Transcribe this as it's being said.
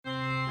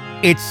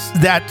It's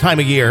that time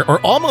of year,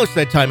 or almost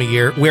that time of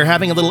year, where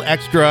having a little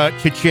extra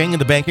cha-ching in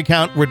the bank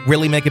account would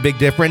really make a big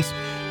difference,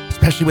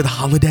 especially with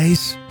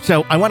holidays.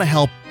 So I want to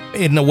help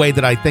in a way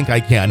that I think I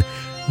can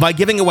by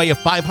giving away a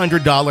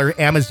 $500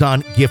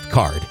 Amazon gift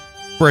card.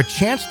 For a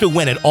chance to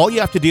win it, all you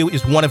have to do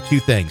is one of two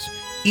things.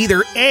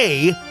 Either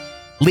A,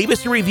 leave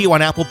us a review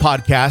on Apple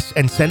Podcasts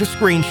and send a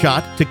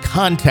screenshot to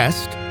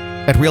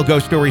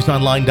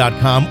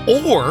contest@realghoststoriesonline.com,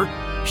 or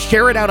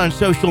share it out on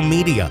social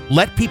media.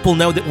 Let people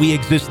know that we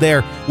exist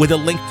there with a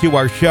link to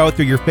our show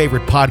through your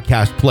favorite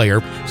podcast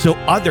player so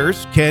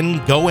others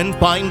can go and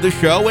find the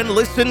show and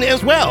listen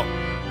as well.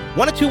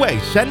 One of two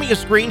ways. Send me a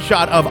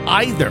screenshot of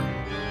either,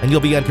 and you'll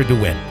be entered to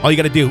win. All you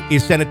got to do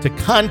is send it to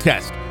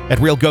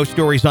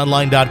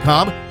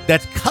contest@realghoststoriesonline.com.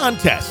 That's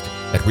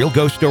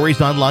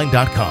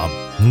contest@realghoststoriesonline.com.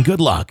 And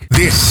good luck.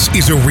 This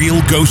is a Real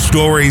Ghost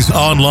Stories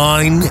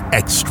Online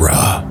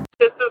Extra.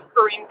 This is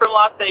Corrine from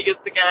Las Vegas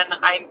again.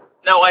 I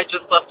know I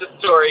just left a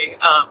story,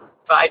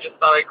 but I just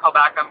thought I'd call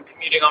back. I'm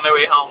commuting on my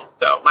way home,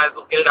 so might as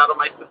well get it out of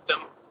my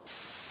system.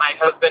 My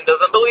husband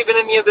doesn't believe in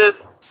any of this,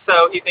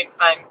 so he thinks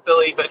I'm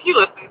silly, but he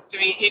listens to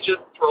me. He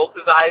just rolls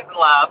his eyes and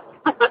laughs.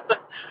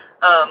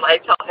 I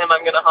tell him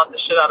I'm going to haunt the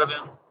shit out of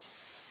him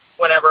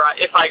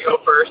if I go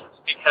first,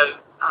 because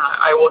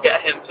I will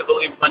get him to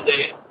believe one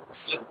day.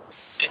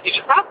 He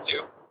just has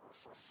to.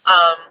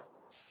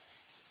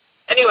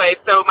 Anyway,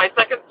 so my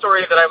second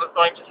story that I was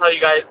going to tell you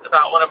guys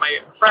about one of my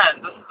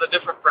friends, this is a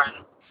different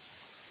friend.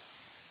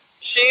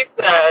 She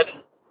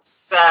said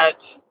that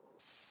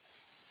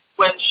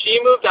when she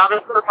moved out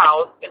of her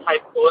house in high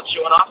school and she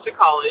went off to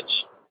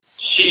college,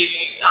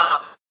 she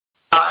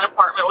got an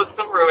apartment with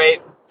some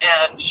roommates,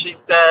 and she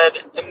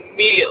said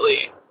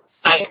immediately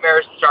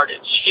nightmares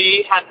started.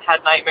 She hadn't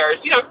had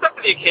nightmares, except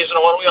for the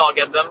occasional one. We all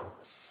get them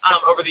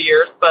over the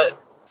years, but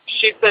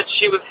she said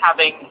she was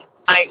having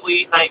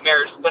nightly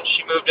nightmares when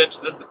she moved into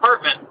this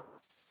apartment.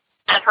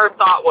 And her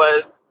thought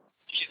was,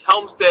 she's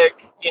homesick,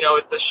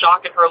 it's a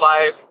shock in her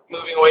life,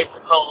 moving away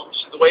from home.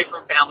 She's away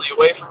from family,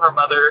 away from her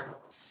mother,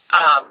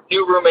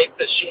 new roommates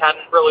that she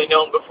hadn't really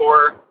known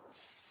before,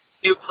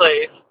 new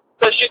place.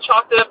 So she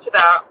chalked it up to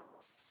that.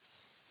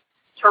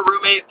 Her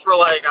roommates were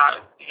like,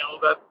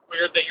 that's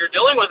weird that you're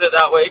dealing with it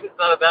that way, because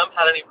none of them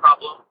had any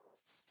problem.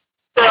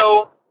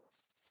 So,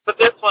 but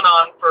this went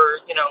on for,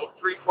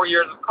 3-4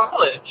 years of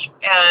college.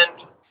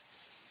 And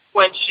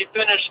when she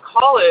finished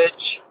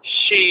college,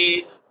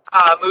 she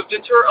moved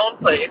into her own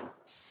place,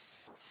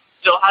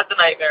 still had the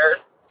nightmares.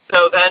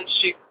 So then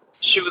she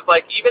was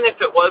like, even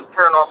if it was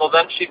paranormal,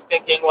 then she's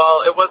thinking,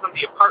 well, it wasn't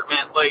the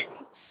apartment. Like,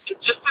 she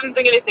just didn't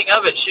think anything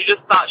of it. She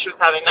just thought she was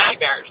having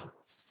nightmares.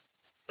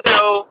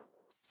 So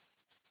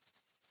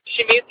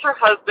she meets her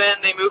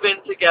husband, they move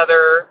in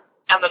together,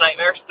 and the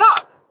nightmares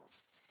stop.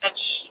 And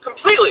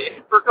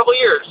completely, for a couple of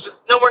years, just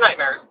no more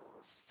nightmares.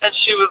 And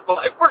she was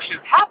like, of course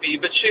she's happy,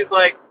 but she's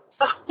like,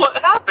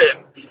 what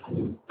happened?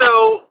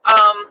 So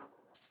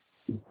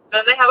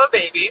then they have a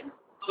baby,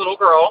 a little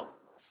girl.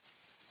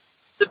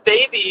 The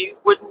baby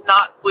would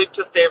not sleep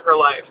to save her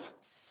life.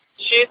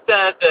 She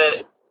said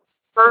that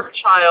her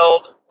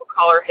child, we'll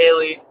call her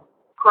Haley,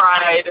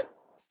 cried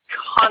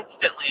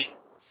constantly.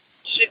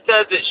 She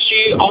said that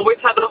she always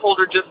had to hold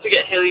her just to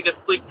get Haley to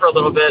sleep for a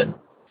little bit.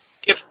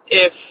 If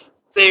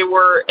they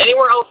were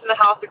anywhere else in the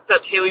house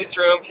except Haley's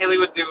room, Haley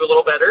would do a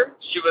little better.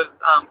 She was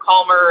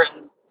calmer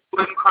and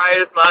wouldn't cry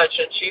as much,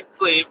 and she'd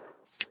sleep.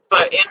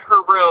 But in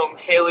her room,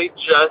 Haley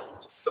just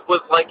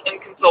was like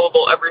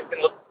inconsolable every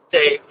single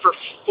day for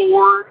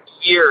 4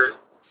 years.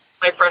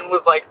 My friend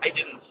was like, I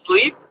didn't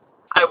sleep.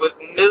 I was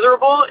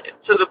miserable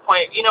to the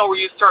point, where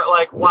you start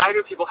like, why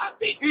do people have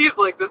babies?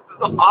 Like, this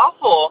is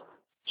awful.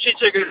 She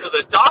took her to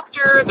the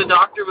doctor. The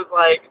doctor was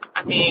like,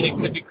 it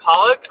could be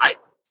colic. I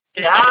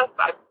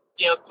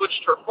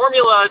switched her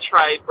formula,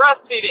 tried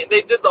breastfeeding.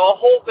 They did the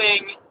whole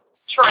thing,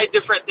 tried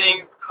different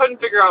things, couldn't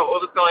figure out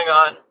what was going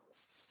on.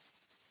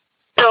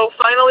 So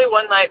finally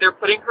one night they're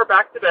putting her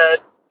back to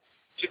bed.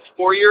 She's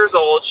 4 years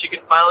old. She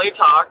can finally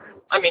talk.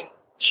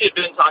 She had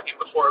been talking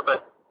before,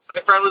 but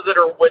my friend was at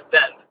her wit's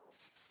end.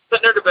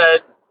 Putting her to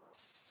bed,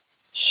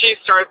 she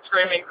starts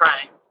screaming,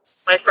 crying.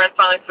 My friend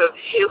finally says,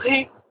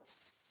 Haley,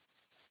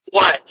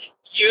 what?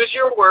 Use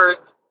your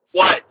words.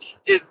 What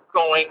is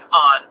going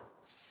on?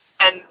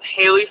 And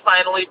Haley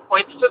finally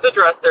points to the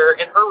dresser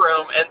in her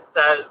room and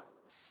says,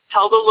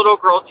 tell the little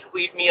girl to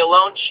leave me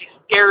alone. She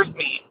scares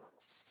me.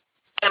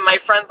 And my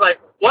friend's like,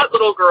 what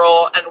little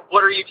girl, and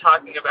what are you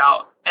talking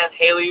about? And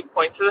Haley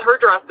points to her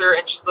dresser,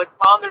 and she's like,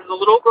 Mom, there's a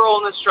little girl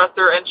in this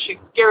dresser, and she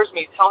scares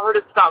me. Tell her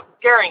to stop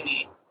scaring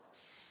me.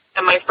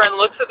 And my friend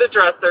looks at the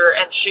dresser,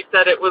 and she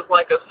said it was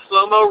like a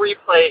slow-mo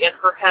replay in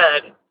her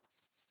head,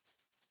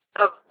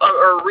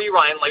 or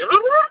rewind, like,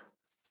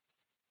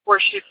 where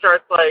she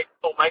starts like,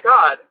 oh, my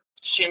God.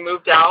 She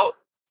moved out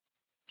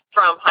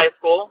from high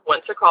school,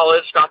 went to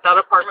college, got that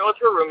apartment with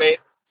her roommate,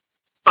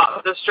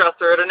 bought this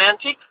dresser at an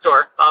antique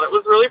store, thought it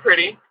was really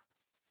pretty.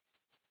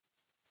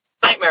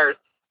 Nightmares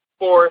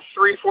for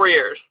 3-4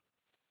 years.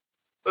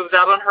 Moves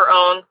out on her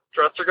own,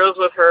 dresser goes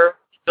with her,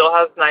 still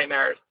has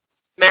nightmares.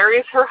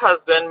 marries her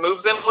husband,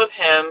 moves in with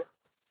him,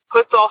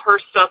 puts all her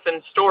stuff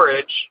in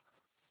storage.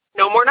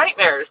 No more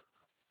nightmares.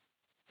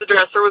 The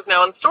dresser was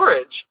now in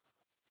storage.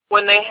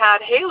 When they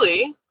had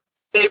Haley,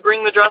 they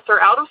bring the dresser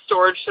out of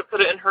storage to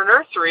put it in her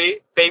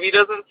nursery. Baby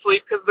doesn't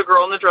sleep because the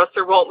girl in the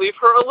dresser won't leave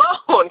her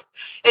alone.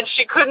 And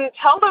she couldn't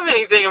tell them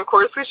anything, of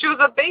course, because she was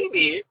a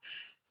baby.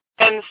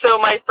 And so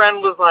my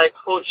friend was like,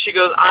 she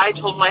goes, I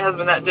told my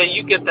husband that day,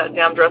 you get that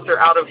damn dresser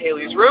out of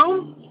Haley's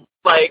room.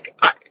 Like,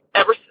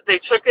 they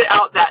took it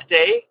out that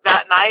day.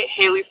 That night,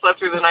 Haley slept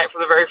through the night for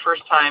the very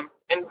first time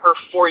in her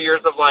 4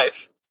 years of life.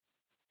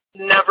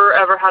 Never,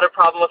 ever had a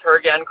problem with her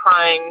again,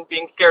 crying,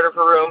 being scared of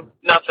her room,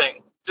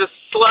 nothing. Just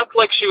slept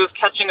like she was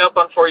catching up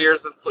on 4 years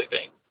of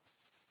sleeping.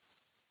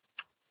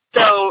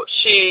 So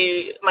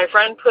my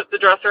friend put the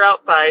dresser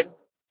outside.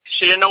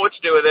 She didn't know what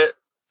to do with it.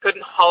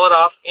 Couldn't haul it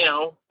off,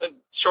 at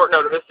short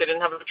notice. They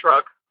didn't have a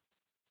truck.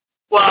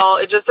 Well,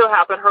 it just so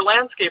happened her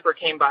landscaper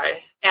came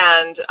by,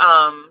 and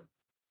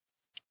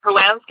her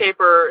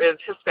landscaper is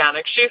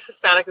Hispanic. She's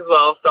Hispanic as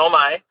well, so am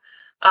I.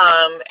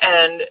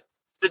 And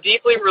the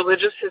deeply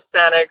religious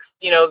Hispanics,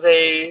 you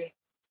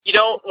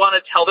don't want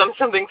to tell them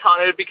something's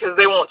haunted because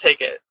they won't take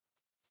it.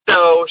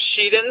 So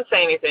she didn't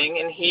say anything,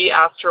 and he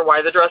asked her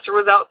why the dresser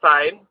was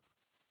outside.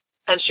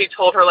 And she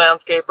told her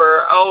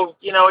landscaper,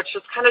 it's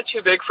just kind of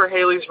too big for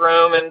Haley's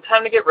room and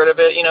time to get rid of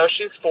it.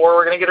 She's 4.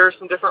 We're going to get her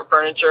some different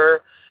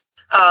furniture.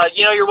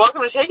 You're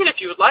welcome to take it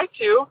if you would like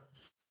to.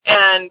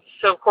 And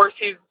so, of course,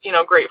 he's,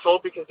 grateful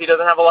because he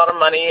doesn't have a lot of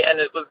money, and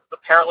it was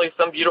apparently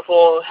some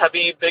beautiful,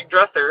 heavy, big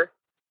dresser.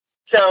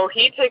 So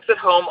he takes it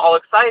home all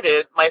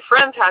excited. My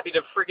friend's happy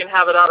to freaking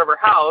have it out of her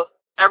house.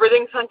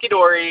 Everything's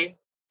hunky-dory.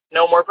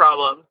 No more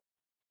problems.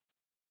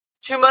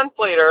 2 months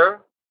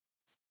later,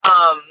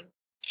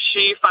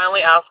 she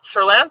finally asks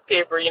her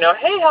landscaper,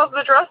 hey, how's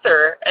the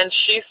dresser? And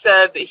she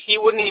said that he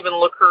wouldn't even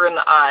look her in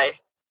the eye.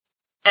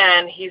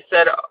 And he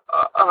said,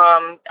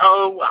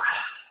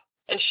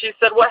 and she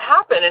said, what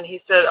happened? And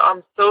he said,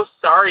 I'm so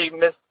sorry, I'm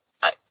going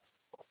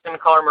to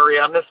call her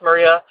Maria, Miss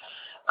Maria.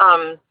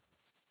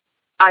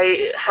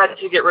 I had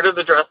to get rid of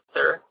the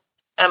dresser.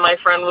 And my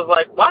friend was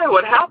like, why?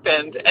 What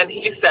happened? And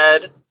he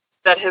said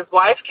that his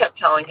wife kept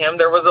telling him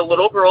there was a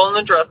little girl in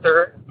the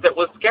dresser that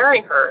was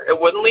scaring her. It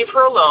wouldn't leave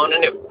her alone,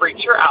 and it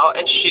freaked her out,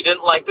 and she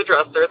didn't like the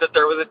dresser, that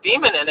there was a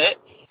demon in it,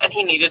 and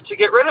he needed to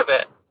get rid of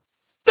it.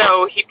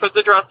 So he put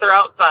the dresser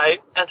outside,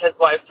 and his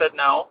wife said,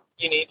 no,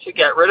 you need to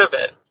get rid of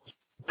it.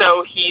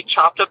 So he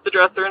chopped up the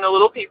dresser into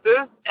little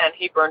pieces, and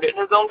he burned it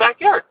in his own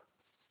backyard.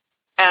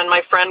 And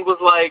my friend was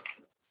like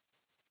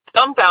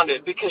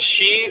dumbfounded because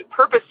she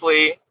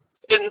purposely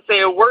didn't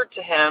say a word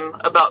to him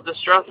about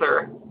this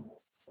dresser.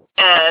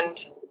 And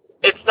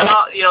it's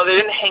not, they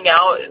didn't hang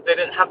out. They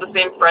didn't have the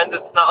same friends.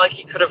 It's not like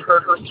he could have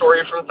heard her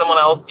story from someone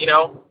else,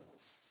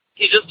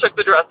 He just took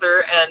the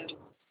dresser, and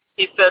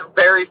he said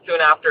very soon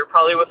after,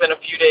 probably within a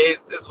few days,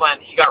 is when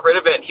he got rid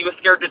of it. And he was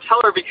scared to tell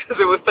her because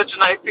it was such a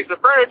nice piece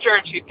of furniture,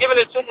 and she'd given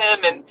it to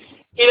him, and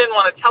he didn't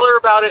want to tell her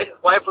about it. His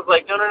wife was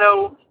like, no,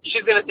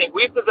 she's going to think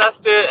we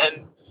possessed it.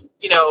 And,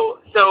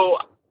 so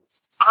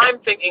I'm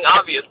thinking,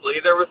 obviously,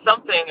 there was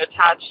something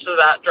attached to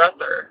that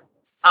dresser.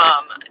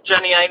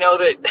 Jenny, I know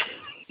that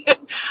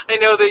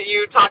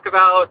you talk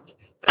about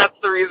that's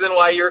the reason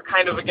why you're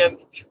kind of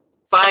against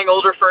buying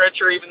older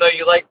furniture, even though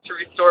you like to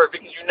restore it,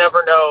 because you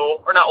never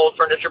know, or not old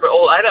furniture, but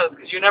old items,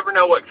 because you never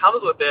know what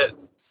comes with it.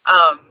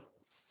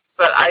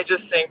 But I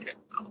just think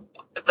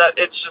that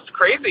it's just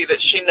crazy that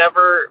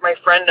my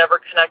friend never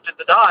connected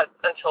the dots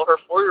until her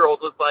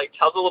 4-year-old was like,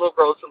 tell the little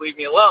girl to leave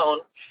me alone.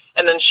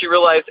 And then she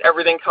realized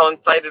everything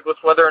coincided with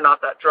whether or not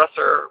that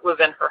dresser was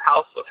in her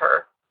house with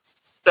her.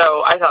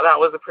 So I thought that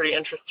was a pretty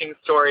interesting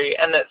story,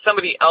 and that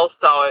somebody else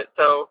saw it.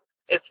 So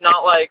it's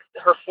not like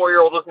her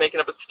 4-year-old was making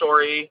up a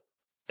story.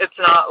 It's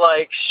not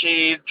like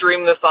she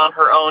dreamed this on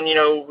her own,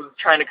 was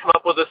trying to come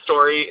up with a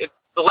story. It's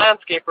the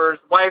landscaper's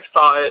wife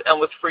saw it and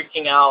was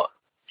freaking out.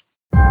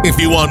 If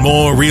you want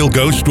more real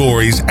ghost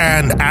stories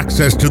and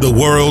access to the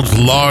world's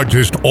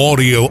largest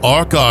audio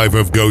archive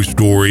of ghost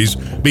stories,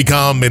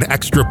 become an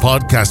extra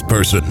podcast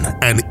person,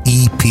 an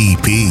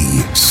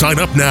EPP. Sign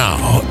up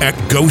now at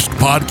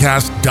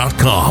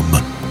ghostpodcast.com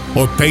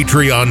or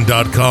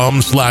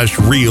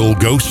patreon.com/real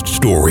ghost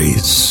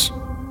stories.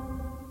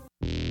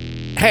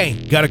 Hey,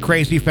 got a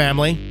crazy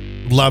family?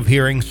 Love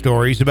hearing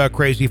stories about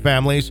crazy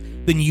families?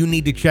 Then you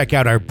need to check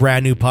out our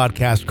brand new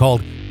podcast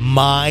called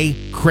My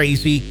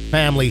Crazy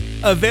Family,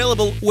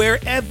 available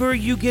wherever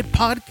you get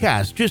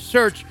podcasts. Just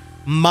search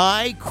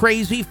My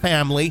Crazy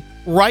Family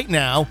right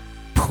now,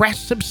 press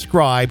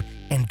subscribe,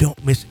 and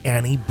don't miss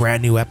any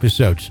brand new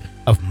episodes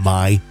of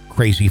My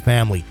Crazy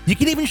Family. You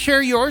can even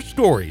share your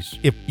stories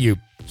if you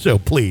so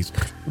please.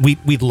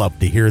 We'd love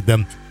to hear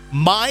them.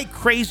 My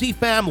Crazy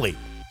Family.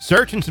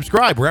 Search and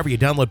subscribe wherever you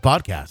download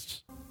podcasts.